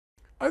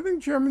I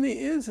think Germany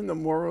is in a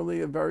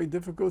morally a very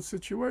difficult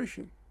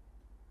situation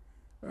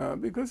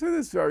because it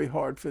is very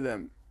hard for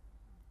them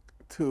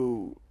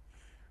to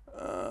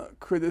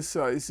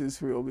criticize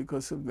Israel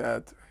because of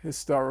that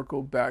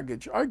historical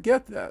baggage. I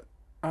get that.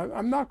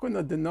 I'm not going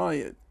to deny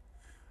it.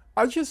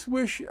 I just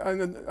wish,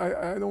 and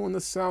I don't want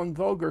to sound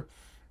vulgar,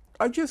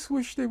 I just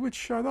wish they would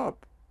shut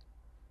up.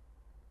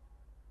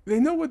 They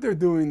know what they're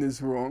doing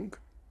is wrong.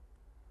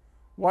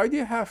 Why do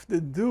you have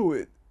to do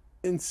it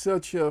in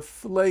such a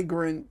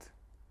flagrant,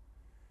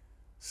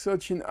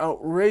 such an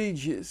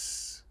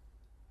outrageous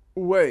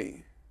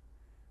way?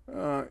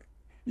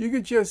 You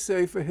could just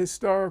say, for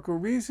historical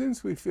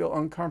reasons, we feel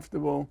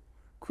uncomfortable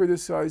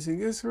criticizing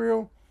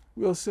Israel.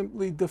 We'll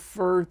simply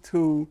defer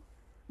to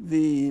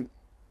the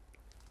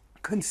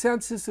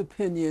consensus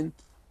opinion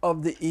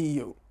of the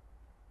EU.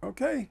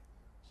 Okay?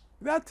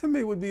 That to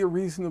me would be a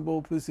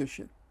reasonable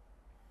position.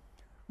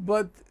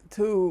 But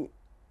to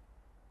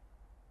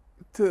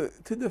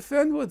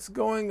defend what's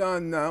going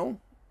on now,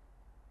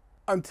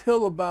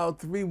 until about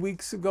 3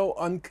 weeks ago,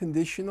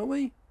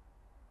 unconditionally,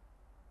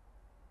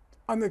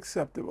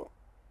 unacceptable.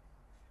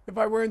 If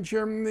I were in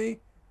Germany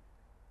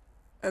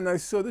and I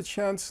saw the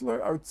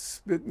chancellor, I would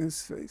spit in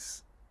his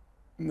face.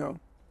 No.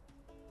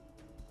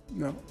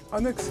 No.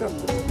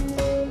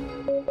 Unacceptable.